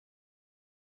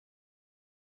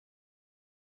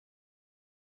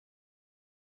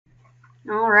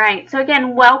All right. So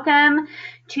again, welcome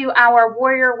to our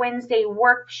Warrior Wednesday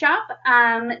workshop.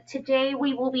 Today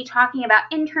we will be talking about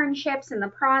internships and the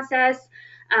process.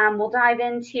 We'll dive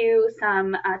into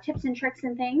some tips and tricks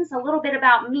and things. A little bit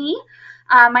about me.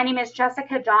 My name is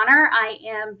Jessica Donner. I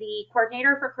am the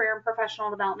coordinator for career and professional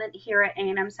development here at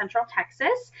A&M Central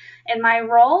Texas. In my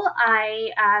role,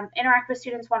 I interact with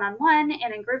students one-on-one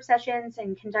and in group sessions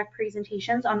and conduct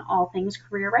presentations on all things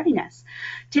career readiness.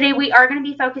 Today we are going to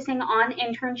be focusing on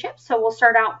internships. So we'll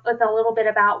start out with a little bit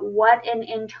about what an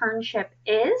internship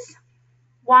is,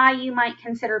 why you might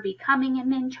consider becoming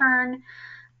an intern,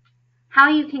 how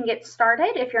you can get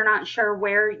started if you're not sure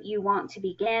where you want to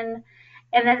begin,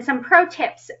 and then some pro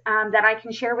tips that I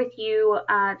can share with you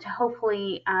to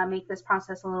hopefully make this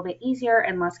process a little bit easier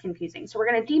and less confusing. So we're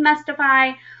going to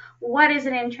demystify what is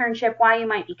an internship, why you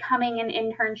might be becoming an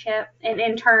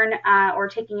intern, or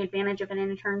taking advantage of an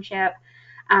internship,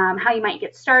 how you might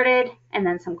get started, and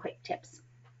then some quick tips.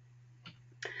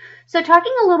 So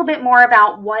talking a little bit more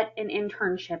about what an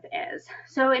internship is.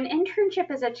 So an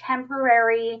internship is a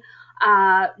temporary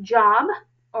job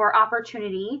or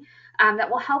opportunity that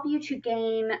will help you to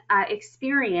gain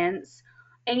experience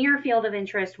in your field of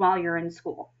interest while you're in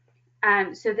school.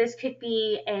 So this could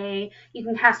be you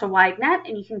can cast a wide net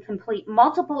and you can complete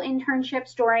multiple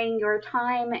internships during your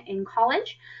time in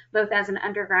college, both as an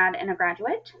undergrad and a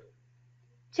graduate.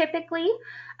 Typically,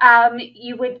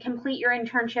 you would complete your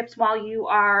internships while you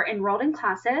are enrolled in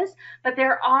classes, but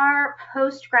there are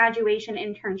post-graduation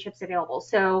internships available.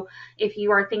 So if you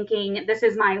are thinking, this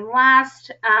is my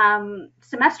last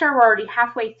semester, we're already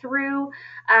halfway through,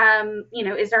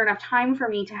 is there enough time for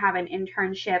me to have an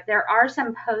internship? There are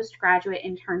some postgraduate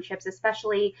internships,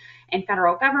 especially in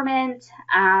federal government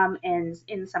and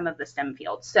in some of the STEM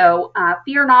fields. So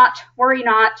fear not, worry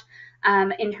not,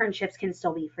 internships can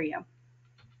still be for you.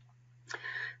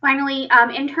 Finally,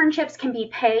 internships can be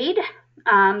paid.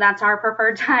 That's our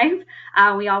preferred type.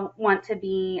 We all want to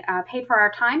be paid for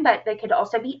our time, but they could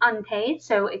also be unpaid.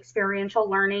 So experiential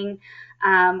learning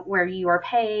where you are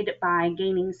paid by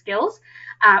gaining skills.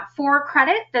 For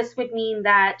credit, this would mean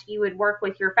that you would work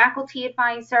with your faculty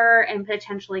advisor and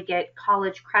potentially get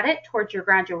college credit towards your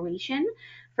graduation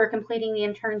for completing the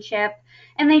internship,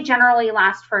 and they generally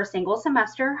last for a single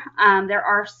semester. There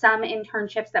are some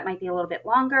internships that might be a little bit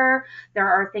longer. There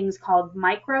are things called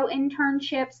micro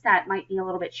internships that might be a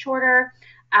little bit shorter.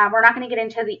 We're not going to get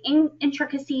into the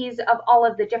intricacies of all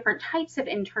of the different types of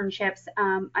internships.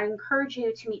 I encourage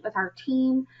you to meet with our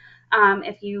team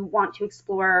if you want to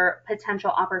explore potential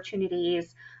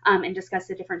opportunities and discuss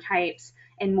the different types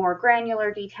in more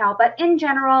granular detail. But in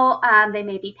general, they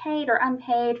may be paid or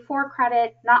unpaid, for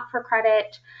credit, not for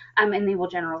credit, and they will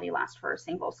generally last for a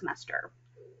single semester.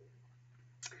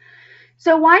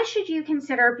 So why should you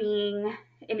consider being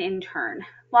an intern?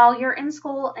 While you're in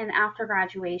school and after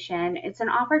graduation, it's an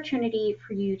opportunity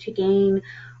for you to gain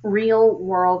real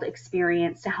world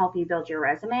experience to help you build your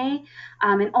resume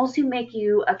and also make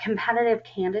you a competitive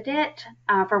candidate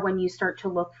for when you start to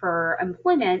look for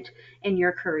employment in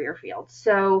your career field.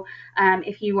 So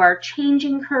if you are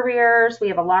changing careers, we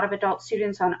have a lot of adult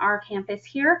students on our campus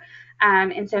here.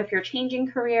 And so if you're changing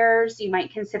careers, you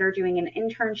might consider doing an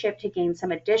internship to gain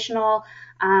some additional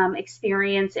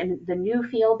experience in the new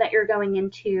field that you're going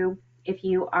into. If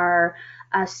you are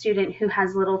a student who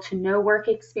has little to no work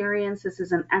experience, this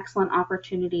is an excellent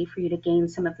opportunity for you to gain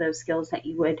some of those skills that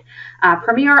you would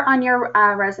premiere on your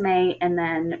resume and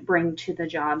then bring to the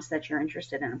jobs that you're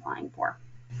interested in applying for.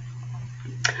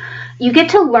 You get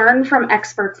to learn from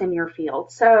experts in your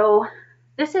field. So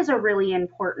this is a really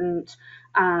important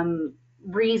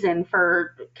reason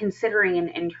for considering an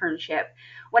internship.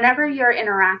 Whenever you're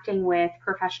interacting with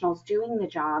professionals doing the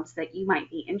jobs that you might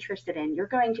be interested in, you're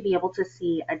going to be able to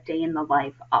see a day in the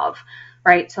life of,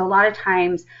 right? So a lot of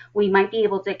times we might be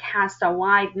able to cast a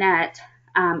wide net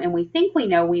and we think we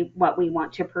know what we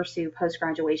want to pursue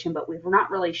post-graduation, but we're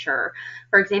not really sure.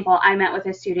 For example, I met with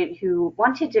a student who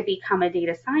wanted to become a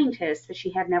data scientist, but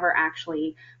she had never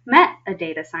actually met a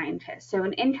data scientist. So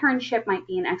an internship might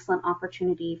be an excellent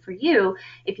opportunity for you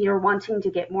if you're wanting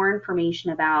to get more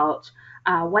information about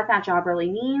what that job really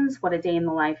means, what a day in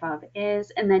the life of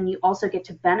is, and then you also get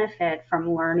to benefit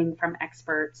from learning from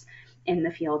experts in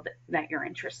the field that you're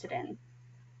interested in.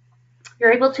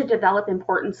 You're able to develop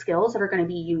important skills that are going to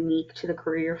be unique to the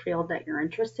career field that you're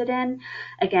interested in.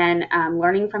 Again,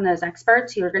 learning from those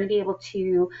experts, you're going to be able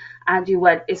to do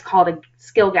what is called a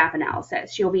skill gap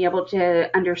analysis. You'll be able to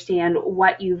understand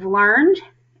what you've learned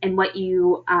and what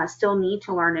you still need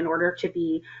to learn in order to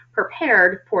be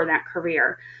prepared for that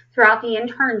career. Throughout the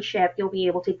internship, you'll be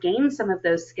able to gain some of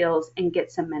those skills and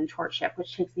get some mentorship,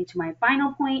 which takes me to my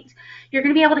final point. You're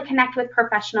going to be able to connect with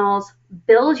professionals,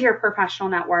 build your professional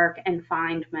network, and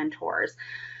find mentors.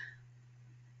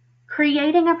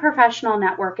 Creating a professional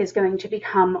network is going to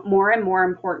become more and more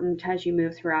important as you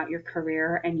move throughout your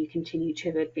career and you continue to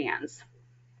advance.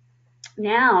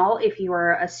 Now, if you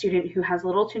are a student who has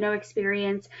little to no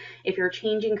experience, if you're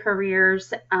changing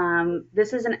careers,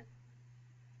 this is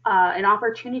an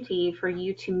opportunity for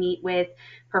you to meet with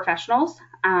professionals,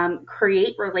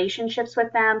 create relationships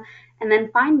with them, and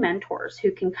then find mentors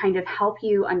who can kind of help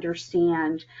you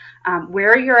understand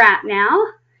where you're at now,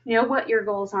 know what your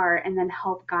goals are, and then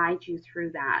help guide you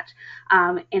through that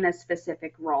in a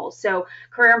specific role. So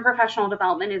career and professional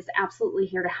development is absolutely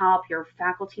here to help. Your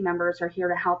faculty members are here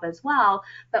to help as well,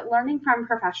 but learning from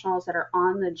professionals that are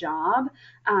on the job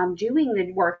doing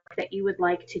the work that you would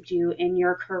like to do in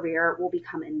your career will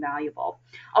become invaluable.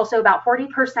 Also, about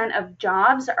 40% of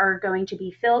jobs are going to be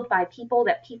filled by people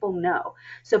that people know.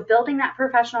 So building that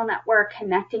professional network,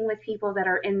 connecting with people that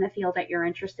are in the field that you're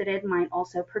interested in might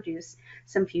also produce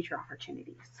some future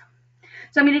opportunities.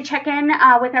 So I'm going to check in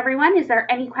with everyone. Is there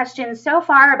any questions so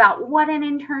far about what an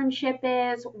internship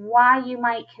is, why you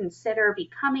might consider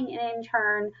becoming an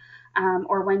intern,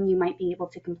 or when you might be able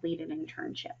to complete an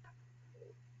internship?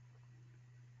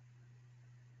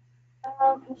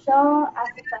 Michelle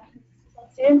asked a question. So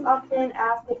students often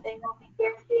ask if they will be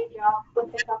guaranteed a job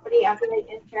with the company after they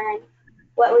intern.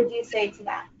 What would you say to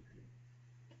that?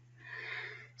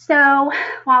 So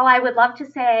while I would love to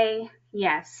say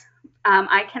yes,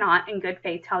 I cannot in good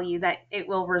faith tell you that it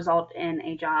will result in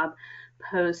a job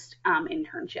post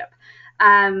internship.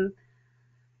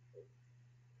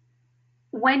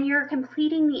 When you're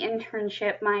completing the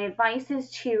internship, my advice is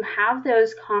to have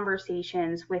those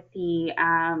conversations with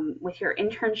your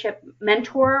internship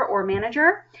mentor or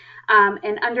manager,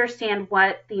 and understand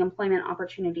what the employment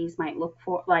opportunities might look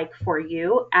like for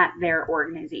you at their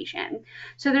organization.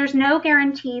 So there's no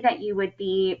guarantee that you would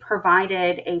be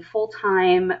provided a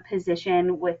full-time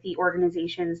position with the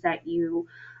organizations that you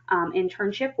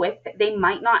internship with. They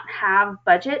might not have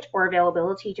budget or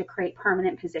availability to create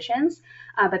permanent positions,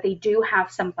 but they do have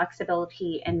some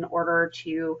flexibility in order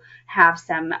to have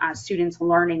some students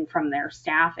learning from their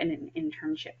staff in an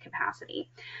internship capacity.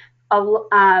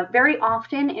 Very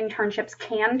often internships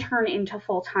can turn into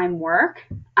full-time work,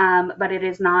 but it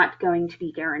is not going to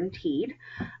be guaranteed.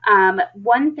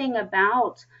 One thing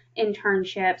about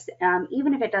internships,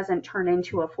 even if it doesn't turn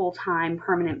into a full-time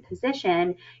permanent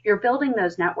position, you're building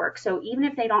those networks. So even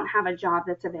if they don't have a job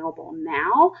that's available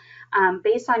now,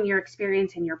 based on your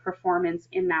experience and your performance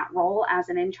in that role as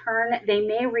an intern, they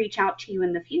may reach out to you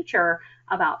in the future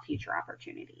about future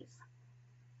opportunities.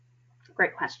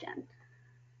 Great question.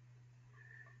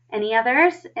 Any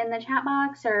others in the chat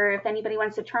box, or if anybody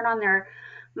wants to turn on their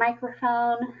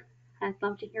microphone, I'd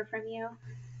love to hear from you.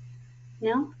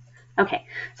 No? Okay,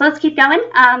 so let's keep going.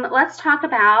 Let's talk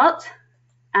about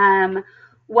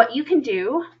what you can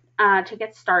do to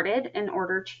get started in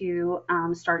order to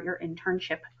start your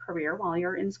internship career while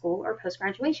you're in school or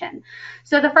post-graduation.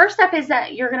 So the first step is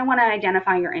that you're going to want to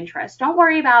identify your interests. Don't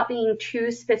worry about being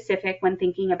too specific when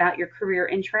thinking about your career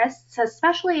interests,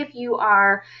 especially if you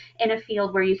are in a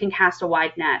field where you can cast a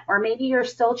wide net, or maybe you're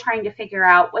still trying to figure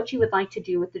out what you would like to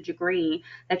do with the degree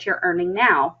that you're earning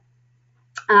now.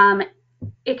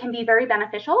 It can be very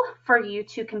beneficial for you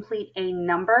to complete a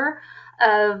number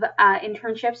of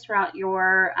internships throughout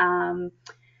your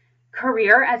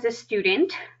career as a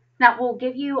student that will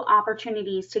give you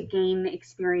opportunities to gain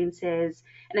experiences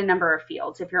in a number of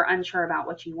fields if you're unsure about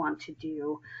what you want to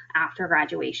do after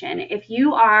graduation. If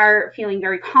you are feeling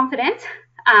very confident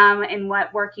in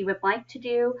what work you would like to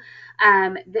do,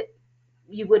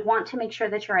 you would want to make sure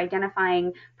that you're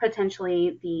identifying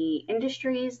potentially the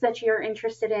industries that you're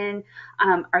interested in.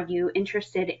 Are you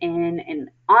interested in an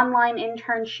online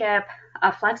internship,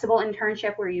 a flexible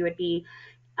internship where you would be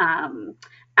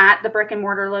at the brick and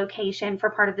mortar location for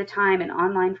part of the time and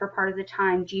online for part of the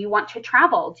time? Do you want to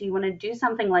travel? Do you want to do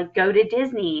something like go to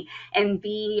Disney and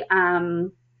be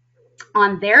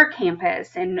on their campus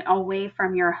and away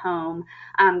from your home,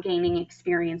 gaining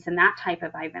experience in that type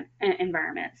of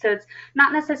environment? So it's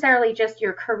not necessarily just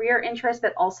your career interests,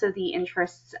 but also the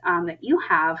interests that you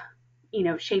have,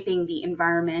 shaping the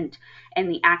environment and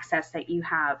the access that you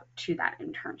have to that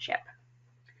internship.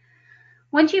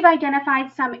 Once you've identified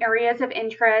some areas of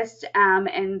interest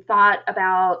and thought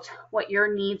about what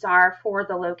your needs are for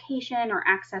the location or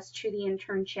access to the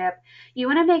internship, you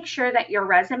want to make sure that your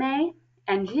resume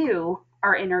and you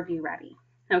are interview ready.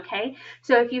 Okay,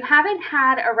 so if you haven't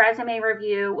had a resume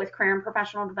review with Career and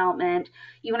Professional Development,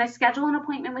 you want to schedule an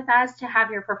appointment with us to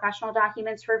have your professional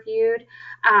documents reviewed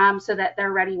so that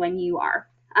they're ready when you are.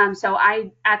 So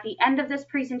at the end of this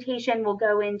presentation, will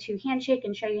go into Handshake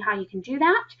and show you how you can do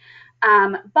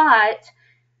that. But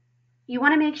you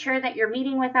want to make sure that you're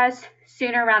meeting with us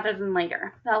sooner rather than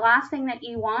later. The last thing that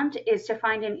you want is to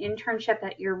find an internship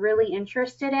that you're really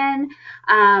interested in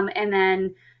and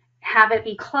then have it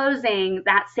be closing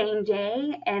that same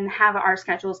day and have our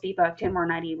schedules be booked and we're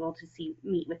not able to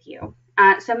meet with you.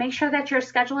 So make sure that you're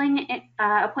scheduling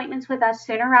appointments with us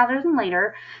sooner rather than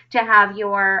later to have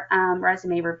your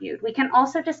resume reviewed. We can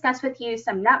also discuss with you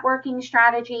some networking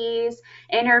strategies,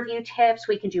 interview tips.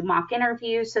 We can do mock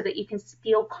interviews so that you can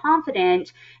feel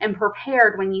confident and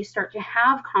prepared when you start to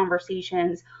have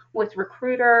conversations with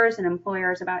recruiters and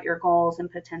employers about your goals and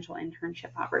potential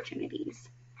internship opportunities.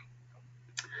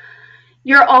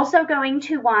 You're also going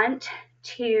to want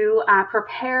to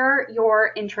prepare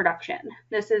your introduction.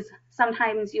 This is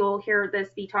sometimes you'll hear this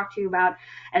be talked to about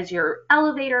as your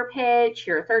elevator pitch,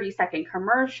 your 30-second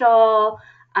commercial,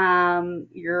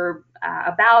 your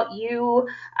about you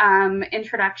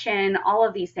introduction, all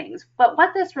of these things. But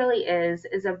what this really is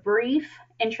a brief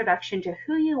introduction to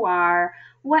who you are,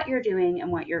 what you're doing,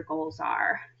 and what your goals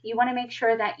are. You want to make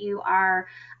sure that you are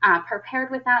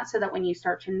prepared with that so that when you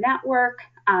start to network,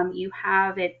 you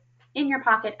have it in your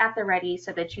pocket at the ready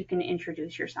so that you can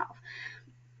introduce yourself.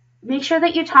 Make sure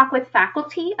that you talk with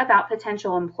faculty about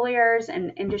potential employers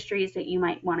and industries that you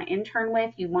might want to intern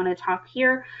with. You want to talk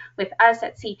here with us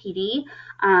at CPD.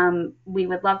 We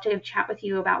would love to chat with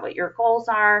you about what your goals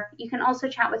are. You can also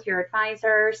chat with your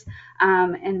advisors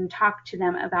and talk to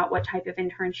them about what type of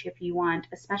internship you want,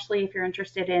 especially if you're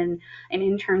interested in an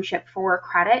internship for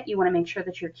credit. You want to make sure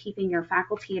that you're keeping your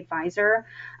faculty advisor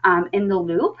in the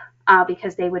loop.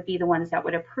 Because they would be the ones that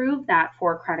would approve that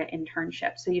for credit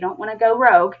internship. So you don't want to go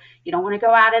rogue. You don't want to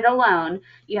go at it alone.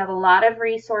 You have a lot of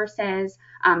resources.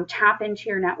 Tap into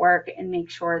your network and make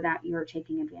sure that you're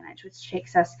taking advantage, which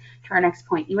takes us to our next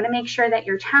point. You want to make sure that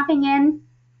you're tapping in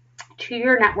to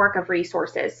your network of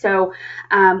resources. So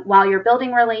while you're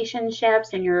building relationships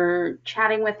and you're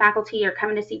chatting with faculty or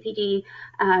coming to CPD,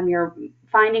 you're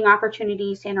finding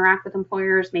opportunities to interact with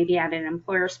employers, maybe at an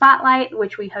employer spotlight,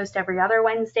 which we host every other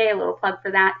Wednesday, a little plug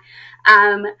for that.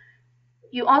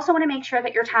 You also want to make sure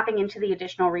that you're tapping into the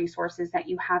additional resources that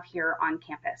you have here on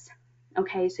campus.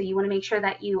 Okay, so you want to make sure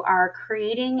that you are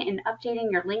creating and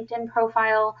updating your LinkedIn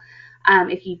profile.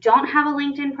 If you don't have a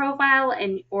LinkedIn profile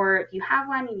or if you have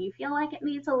one and you feel like it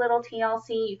needs a little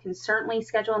TLC, you can certainly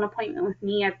schedule an appointment with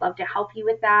me. I'd love to help you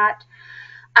with that.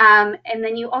 And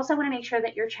then you also want to make sure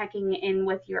that you're checking in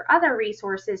with your other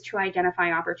resources to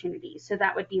identify opportunities. So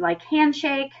that would be like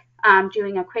Handshake,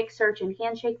 doing a quick search in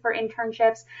Handshake for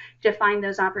internships to find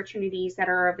those opportunities that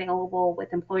are available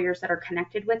with employers that are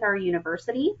connected with our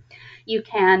university. You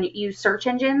can use search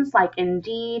engines like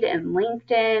Indeed and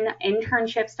LinkedIn,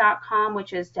 internships.com,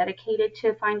 which is dedicated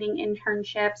to finding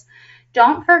internships.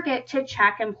 Don't forget to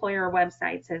check employer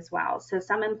websites as well. So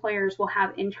some employers will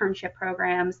have internship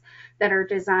programs that are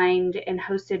designed and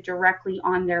hosted directly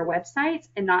on their websites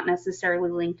and not necessarily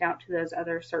linked out to those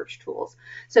other search tools.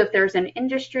 So if there's an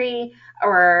industry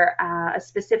or a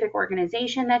specific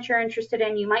organization that you're interested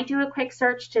in, you might do a quick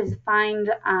search to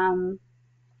find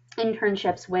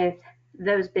internships with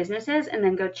those businesses and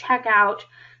then go check out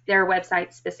their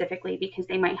website specifically because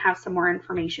they might have some more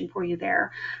information for you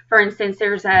there. For instance,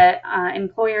 there's a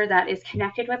employer that is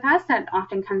connected with us that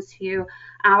often comes to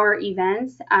our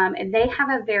events, and they have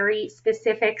a very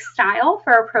specific style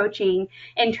for approaching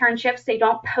internships. They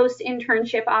don't post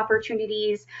internship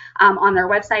opportunities on their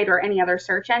website or any other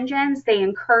search engines. They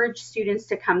encourage students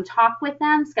to come talk with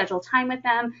them, schedule time with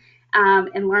them,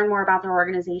 and learn more about their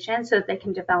organization so that they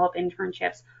can develop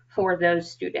internships for those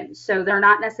students. So they're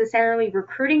not necessarily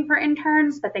recruiting for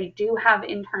interns, but they do have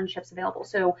internships available.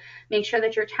 So make sure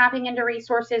that you're tapping into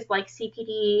resources like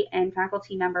CPD and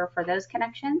faculty member for those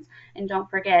connections. And don't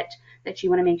forget that you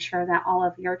want to make sure that all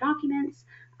of your documents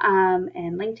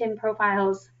and LinkedIn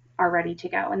profiles are ready to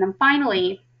go. And then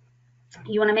finally,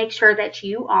 you want to make sure that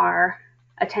you are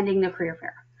attending the career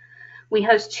fair. We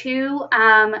host two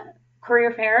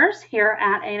career fairs here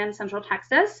at A&M Central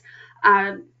Texas.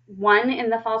 One in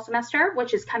the fall semester,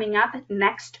 which is coming up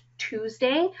next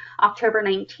Tuesday, October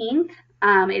 19th.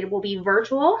 It will be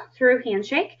virtual through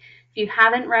Handshake. If you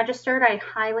haven't registered, I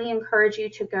highly encourage you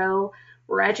to go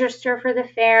register for the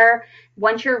fair.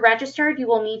 Once you're registered, you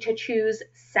will need to choose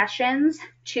sessions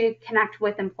to connect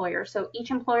with employers. So each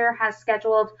employer has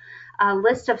scheduled a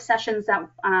list of sessions that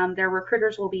their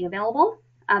recruiters will be available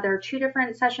There are 2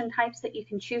 different session types that you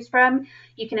can choose from.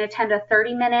 You can attend a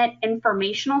 30-minute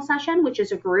informational session, which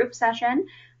is a group session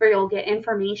where you'll get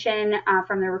information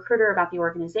from the recruiter about the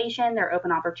organization, their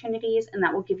open opportunities, and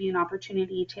that will give you an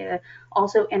opportunity to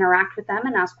also interact with them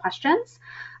and ask questions.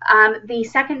 The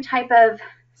second type of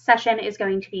session is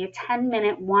going to be a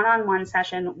 10-minute one-on-one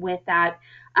session with that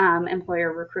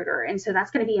employer recruiter. And so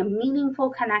that's going to be a meaningful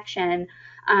connection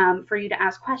for you to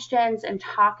ask questions and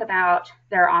talk about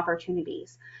their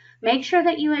opportunities. Make sure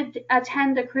that you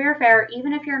attend the career fair,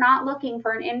 even if you're not looking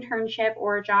for an internship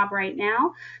or a job right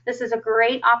now. This is a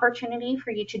great opportunity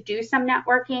for you to do some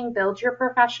networking, build your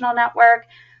professional network.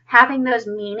 Having those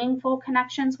meaningful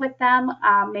connections with them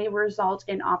may result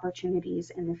in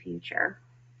opportunities in the future.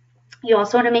 You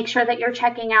also want to make sure that you're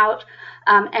checking out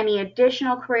any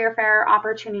additional career fair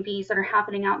opportunities that are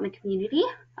happening out in the community.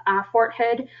 Fort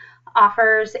Hood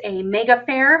offers a mega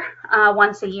fair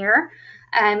once a year.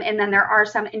 And then there are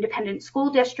some independent school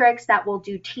districts that will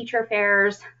do teacher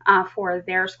fairs for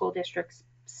their school districts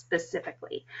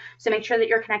specifically. So make sure that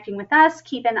you're connecting with us.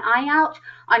 Keep an eye out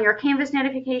on your Canvas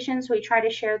notifications. We try to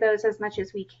share those as much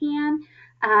as we can.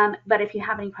 But if you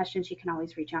have any questions, you can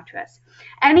always reach out to us.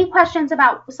 Any questions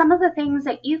about some of the things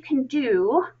that you can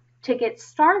do to get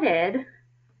started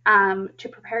to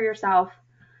prepare yourself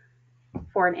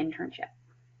for an internship?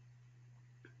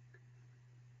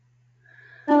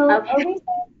 So okay. Are we saying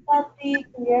that the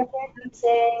career fair keeps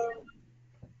saying,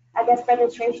 I guess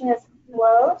registration is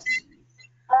closed?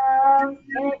 And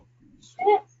it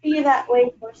shouldn't be that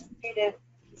way for students.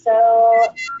 So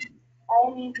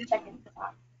I need to check into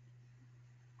that.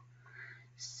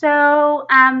 So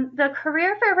the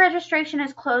career fair registration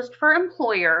is closed for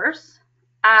employers.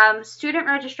 Student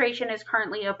registration is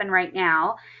currently open right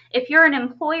now. If you're an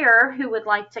employer who would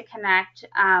like to connect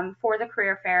for the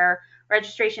career fair,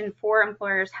 registration for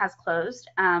employers has closed.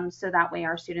 So that way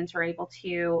our students are able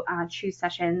to choose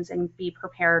sessions and be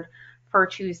prepared for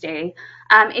Tuesday.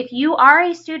 If you are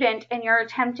a student and you're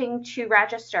attempting to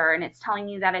register and it's telling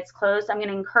you that it's closed, I'm going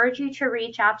to encourage you to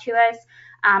reach out to us.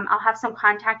 I'll have some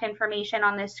contact information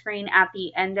on this screen at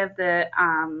the end of the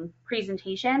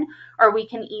presentation, or we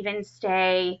can even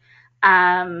stay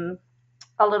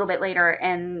a little bit later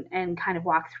and kind of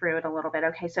walk through it a little bit.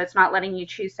 Okay, so it's not letting you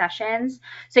choose sessions.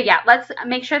 So yeah, let's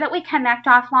make sure that we connect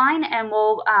offline and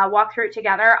we'll walk through it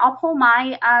together. I'll pull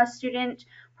my student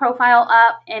profile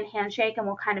up in Handshake and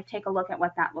we'll kind of take a look at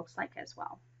what that looks like as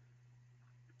well.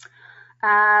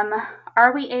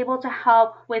 Are we able to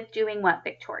help with doing what,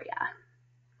 Victoria?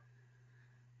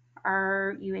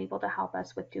 Are you able to help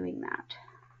us with doing that?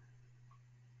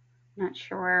 Not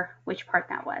sure which part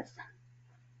that was.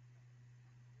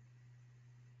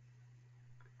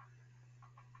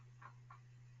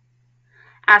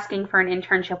 Asking for an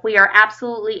internship. We are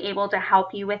absolutely able to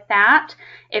help you with that.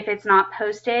 If it's not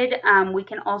posted, we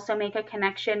can also make a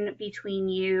connection between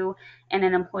you and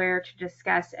an employer to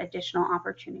discuss additional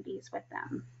opportunities with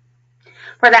them.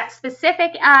 For that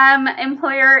specific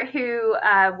employer who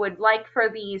would like for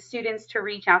the students to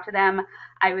reach out to them,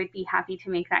 I would be happy to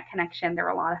make that connection. They're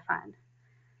a lot of fun.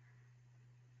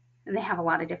 And they have a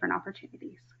lot of different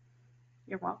opportunities.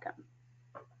 You're welcome.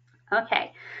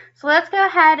 Okay, so let's go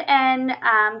ahead and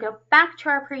go back to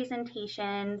our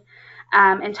presentation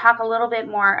and talk a little bit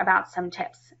more about some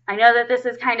tips. I know that this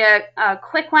is kind of a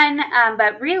quick one,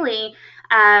 but really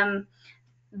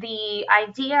the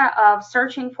idea of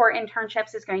searching for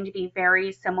internships is going to be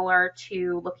very similar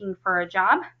to looking for a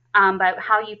job, but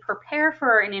how you prepare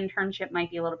for an internship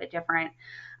might be a little bit different.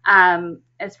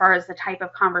 As far as the type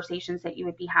of conversations that you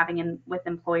would be having with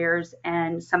employers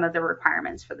and some of the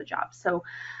requirements for the job. So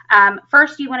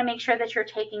first, you want to make sure that you're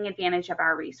taking advantage of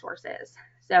our resources.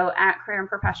 So at Career and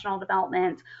Professional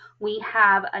Development, we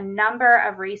have a number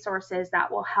of resources that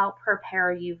will help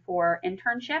prepare you for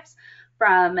internships,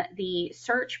 from the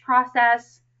search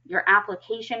process, your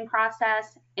application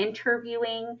process,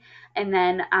 interviewing, and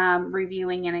then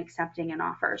reviewing and accepting an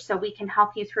offer. So we can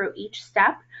help you through each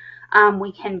step.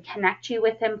 We can connect you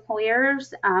with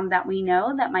employers that we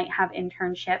know that might have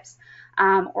internships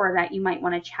or that you might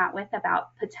want to chat with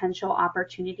about potential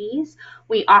opportunities.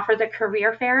 We offer the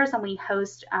career fairs and we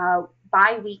host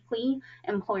bi-weekly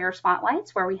employer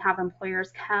spotlights where we have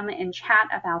employers come and chat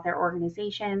about their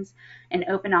organizations and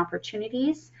open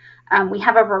opportunities. We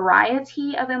have a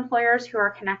variety of employers who are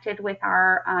connected with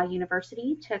our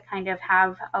university to kind of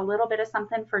have a little bit of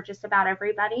something for just about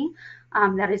everybody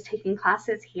that is taking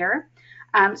classes here.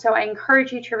 So I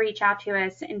encourage you to reach out to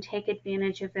us and take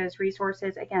advantage of those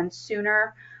resources, again,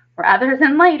 sooner rather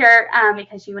than later,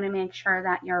 because you want to make sure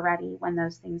that you're ready when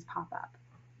those things pop up.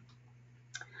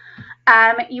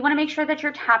 You want to make sure that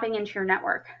you're tapping into your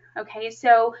network. Okay,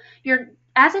 so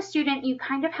as a student, you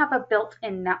kind of have a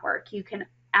built-in network. You can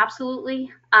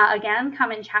absolutely, again,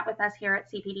 come and chat with us here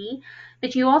at CPD,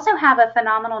 but you also have a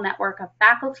phenomenal network of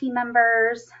faculty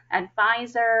members,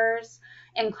 advisors,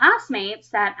 and classmates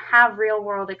that have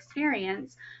real-world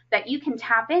experience that you can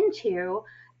tap into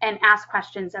and ask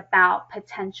questions about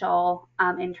potential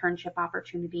internship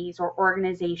opportunities or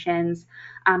organizations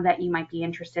that you might be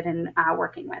interested in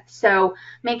working with. So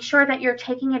make sure that you're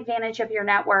taking advantage of your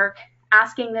network,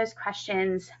 asking those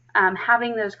questions,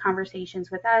 having those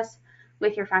conversations with us,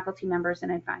 with your faculty members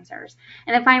and advisors.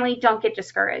 And then finally, don't get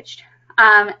discouraged.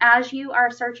 As you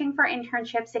are searching for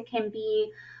internships, it can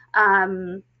be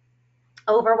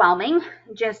overwhelming,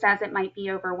 just as it might be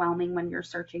overwhelming when you're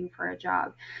searching for a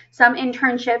job. Some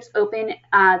internships open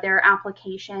their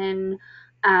application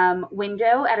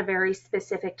window at a very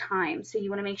specific time. So you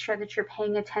want to make sure that you're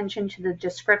paying attention to the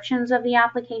descriptions of the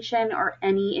application or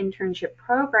any internship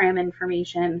program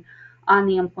information on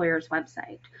the employer's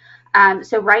website.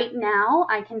 So right now,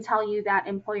 I can tell you that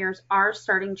employers are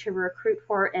starting to recruit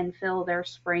for and fill their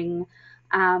spring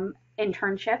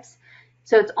internships.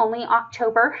 So it's only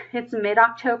October, it's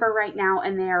mid-October right now,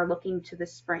 and they are looking to the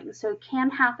spring. So it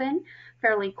can happen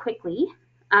fairly quickly.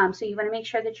 So you want to make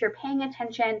sure that you're paying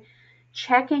attention,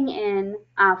 checking in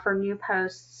for new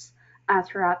posts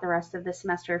throughout the rest of the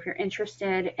semester if you're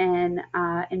interested in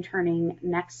interning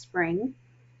next spring.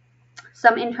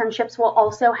 Some internships will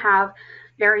also have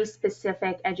very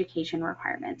specific education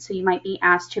requirements. So you might be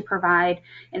asked to provide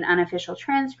an unofficial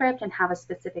transcript and have a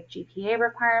specific GPA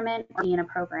requirement or be in a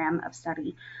program of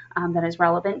study that is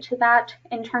relevant to that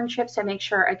internship. So make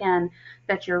sure, again,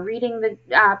 that you're reading the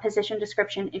position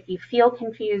description. If you feel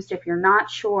confused, if you're not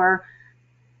sure,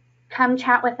 come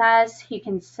chat with us. You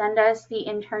can send us the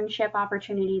internship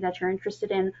opportunity that you're interested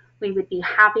in. We would be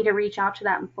happy to reach out to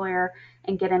that employer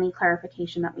and get any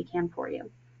clarification that we can for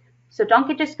you. So don't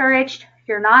get discouraged.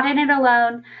 You're not in it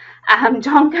alone.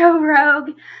 Don't go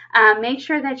rogue. Make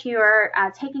sure that you are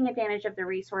taking advantage of the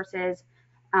resources,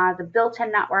 the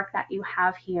built-in network that you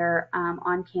have here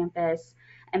on campus,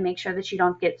 and make sure that you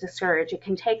don't get discouraged. It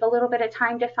can take a little bit of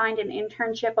time to find an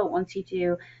internship, but once you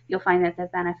do, you'll find that the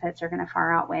benefits are going to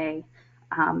far outweigh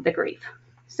the grief.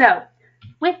 So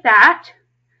with that,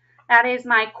 that is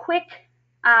my quick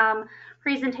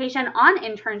presentation on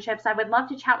internships. I would love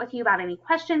to chat with you about any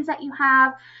questions that you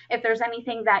have. If there's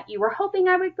anything that you were hoping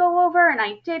I would go over and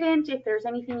I didn't, if there's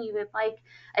anything you would like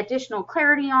additional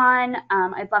clarity on,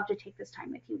 I'd love to take this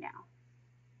time with you now.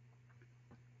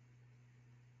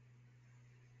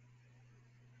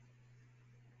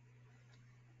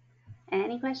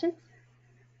 Any questions?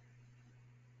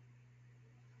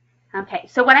 Okay,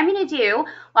 so what I'm going to do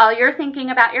while you're thinking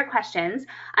about your questions,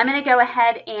 I'm going to go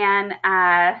ahead and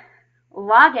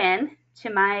log in to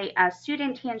my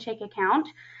student handshake account,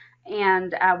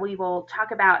 and we will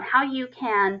talk about how you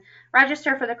can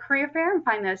register for the career fair and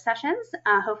find those sessions.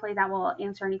 Hopefully that will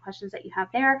answer any questions that you have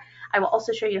there. I will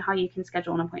also show you how you can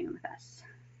schedule an appointment with us.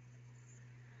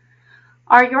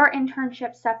 Are your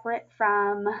internships separate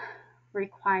from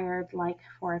required, like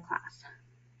for a class?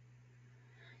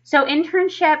 So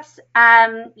internships,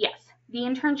 yes, the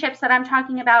internships that I'm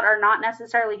talking about are not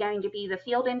necessarily going to be the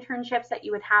field internships that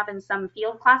you would have in some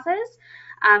field classes,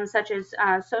 such as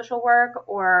social work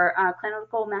or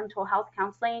clinical mental health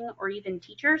counseling, or even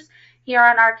teachers here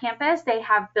on our campus. They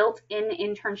have built-in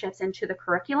internships into the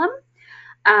curriculum,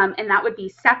 and that would be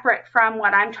separate from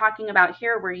what I'm talking about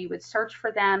here, where you would search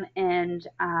for them and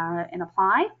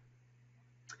apply.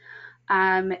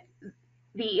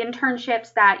 The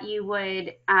internships that you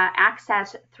would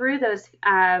access through those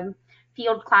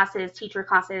field classes, teacher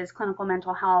classes, clinical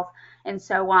mental health, and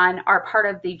so on are part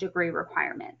of the degree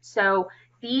requirement. So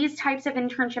these types of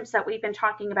internships that we've been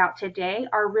talking about today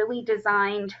are really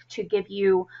designed to give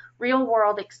you real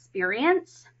world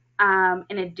experience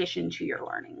in addition to your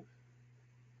learning.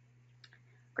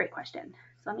 Great question.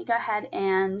 So let me go ahead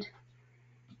and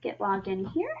get logged in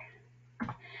here.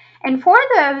 And for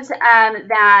those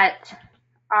that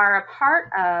are a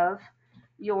part of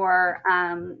your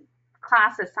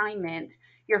class assignment,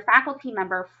 your faculty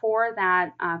member for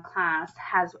that class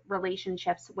has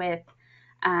relationships with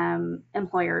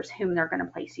employers whom they're going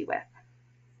to place you with.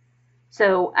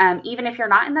 So even if you're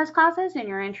not in those classes and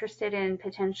you're interested in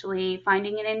potentially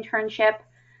finding an internship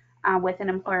with an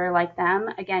employer like them,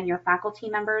 again, your faculty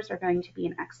members are going to be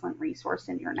an excellent resource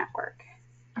in your network.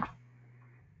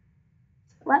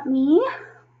 Let me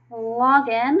log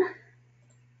in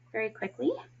very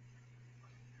quickly.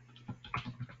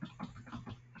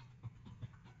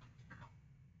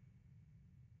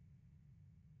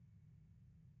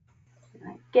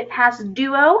 get past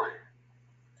Duo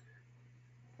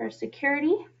for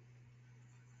security.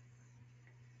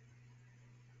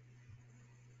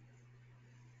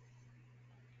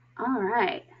 All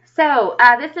right. So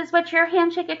this is what your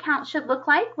Handshake account should look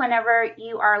like whenever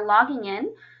you are logging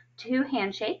in to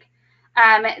Handshake.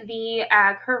 The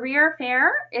career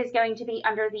fair is going to be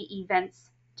under the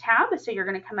events tab. So you're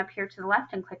going to come up here to the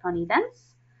left and click on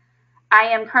events. I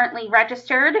am currently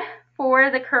registered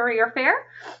for the career fair,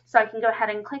 so I can go ahead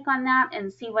and click on that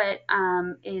and see what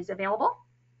is available.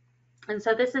 And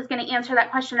so this is going to answer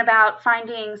that question about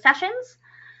finding sessions.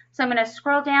 So I'm going to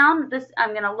scroll down. I'm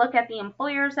going to look at the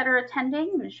employers that are attending.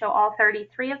 I'm going to show all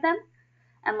 33 of them.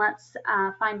 And let's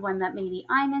find one that maybe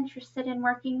I'm interested in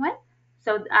working with.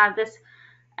 So this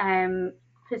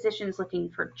position is looking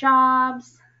for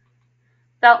jobs.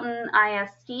 Belton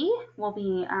ISD will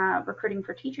be recruiting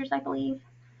for teachers, I believe.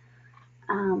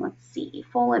 Let's see,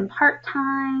 full and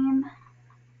part-time.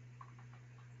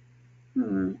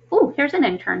 Oh, here's an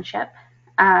internship.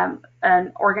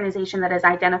 An organization that has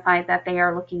identified that they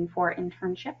are looking for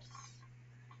internships.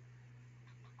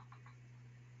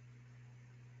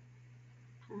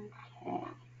 Okay.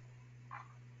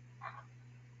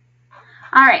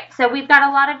 All right, so we've got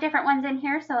a lot of different ones in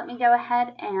here, so let me go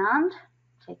ahead and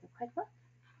take a quick look.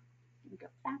 Go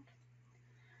back.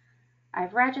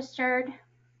 I've registered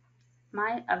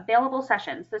my available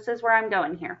sessions. This is where I'm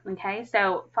going here, okay?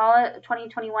 So fall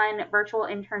 2021 virtual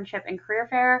internship and career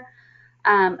fair.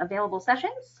 Available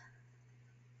sessions.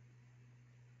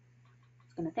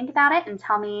 It's going to think about it and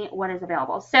tell me what is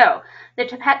available. So the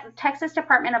Texas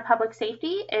Department of Public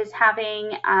Safety is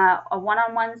having a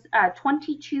one-on-one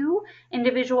 22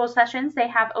 individual sessions they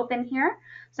have open here.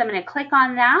 So I'm going to click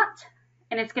on that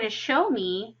and it's going to show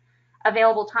me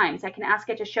available times. I can ask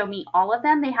it to show me all of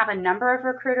them. They have a number of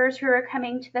recruiters who are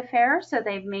coming to the fair, so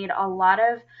they've made a lot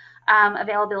of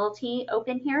availability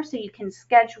open here, so you can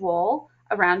schedule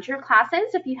around your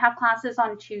classes if you have classes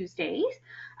on Tuesdays.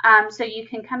 So you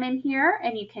can come in here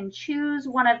and you can choose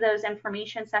one of those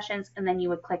information sessions and then you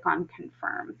would click on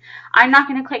confirm. I'm not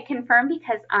going to click confirm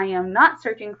because I am not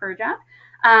searching for a job,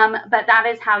 but that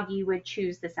is how you would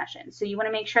choose the session. So you want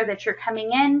to make sure that you're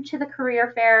coming into the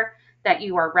career fair, that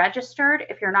you are registered.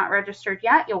 If you're not registered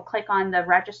yet, you'll click on the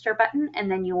register button and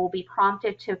then you will be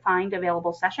prompted to find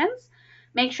available sessions.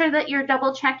 Make sure that you're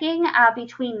double checking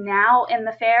between now and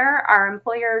the fair. Our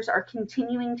employers are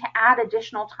continuing to add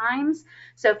additional times.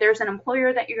 So if there's an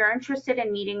employer that you're interested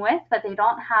in meeting with, but they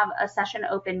don't have a session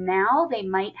open now, they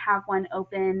might have one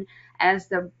open as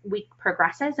the week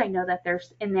progresses. I know that they're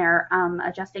in there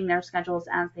adjusting their schedules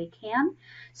as they can.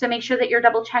 So make sure that you're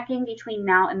double checking between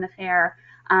now and the fair.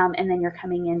 And then you're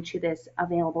coming into this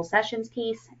available sessions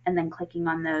piece and then clicking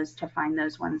on those to find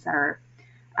those ones that are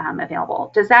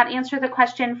available. Does that answer the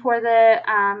question for the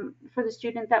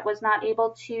student that was not able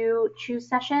to choose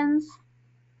sessions?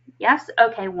 Yes?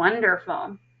 Okay,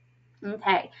 wonderful.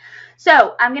 Okay,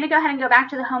 so I'm going to go ahead and go back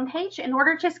to the home page. In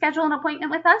order to schedule an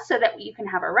appointment with us so that you can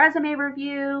have a resume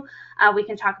review, we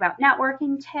can talk about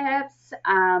networking tips,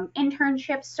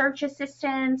 internships, search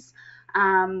assistance,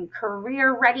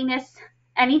 career readiness,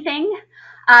 anything.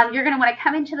 You're going to want to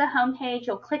come into the home page.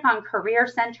 You'll click on Career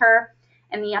Center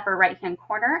in the upper right-hand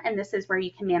corner, and this is where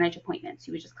you can manage appointments.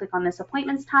 You would just click on this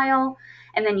appointments tile,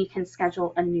 and then you can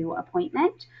schedule a new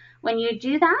appointment. When you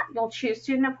do that, you'll choose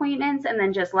student appointments, and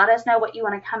then just let us know what you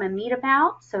want to come and meet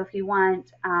about. So if you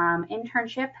want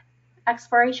internship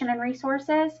exploration and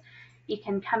resources, you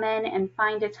can come in and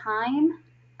find a time,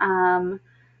 and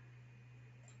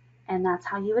that's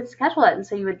how you would schedule it. And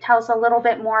so you would tell us a little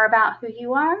bit more about who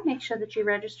you are, make sure that you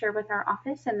register with our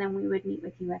office, and then we would meet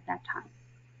with you at that time.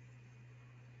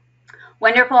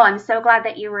 Wonderful. I'm so glad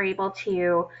that you were able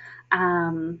to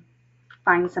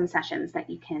find some sessions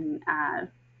that you can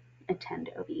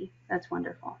attend, Obi. That's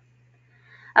wonderful.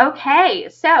 Okay,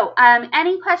 so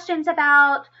any questions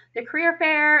about the career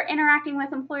fair, interacting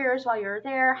with employers while you're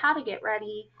there, how to get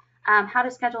ready, how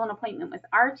to schedule an appointment with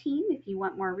our team if you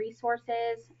want more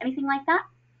resources, anything like that?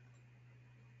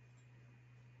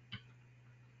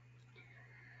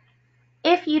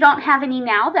 If you don't have any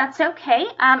now, that's okay.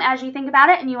 As you think about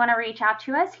it and you want to reach out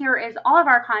to us, here is all of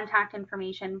our contact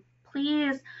information.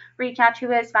 Please reach out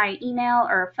to us via email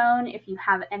or phone if you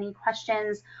have any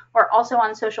questions. We're also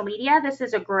on social media. This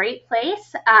is a great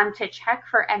place to check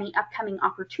for any upcoming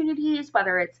opportunities,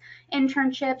 whether it's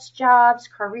internships, jobs,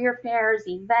 career fairs,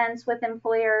 events with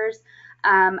employers.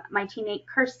 My teammate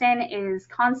Kirsten is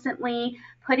constantly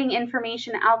putting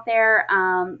information out there,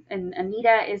 and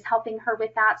Anita is helping her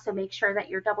with that. So make sure that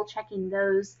you're double checking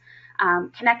those.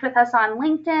 Connect with us on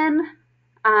LinkedIn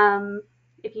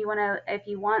if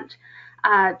you want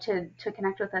to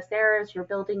connect with us there as you're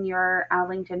building your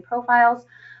LinkedIn profiles.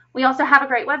 We also have a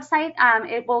great website.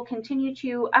 It will continue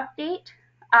to update,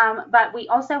 but we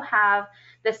also have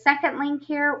the second link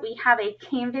here. We have a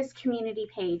Canvas community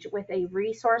page with a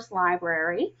resource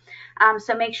library.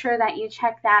 So make sure that you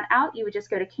check that out. You would just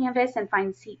go to Canvas and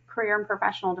find Career and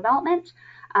Professional Development,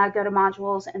 go to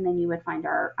modules, and then you would find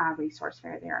our resource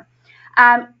fair there.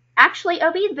 Actually,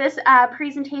 Obi, this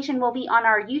presentation will be on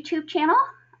our YouTube channel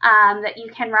that you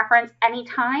can reference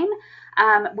anytime.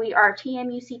 We are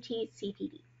TMUCT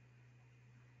CPD.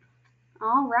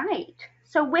 All right.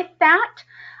 So with that,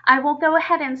 I will go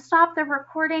ahead and stop the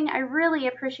recording. I really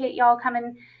appreciate y'all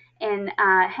coming and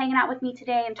hanging out with me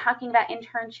today and talking about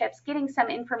internships, getting some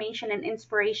information and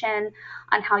inspiration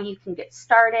on how you can get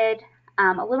started,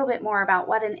 a little bit more about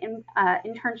what an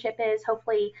internship is.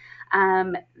 Hopefully,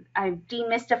 I've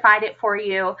demystified it for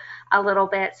you a little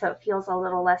bit so it feels a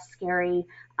little less scary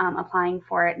applying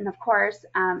for it. And of course,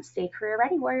 stay career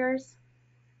ready, warriors.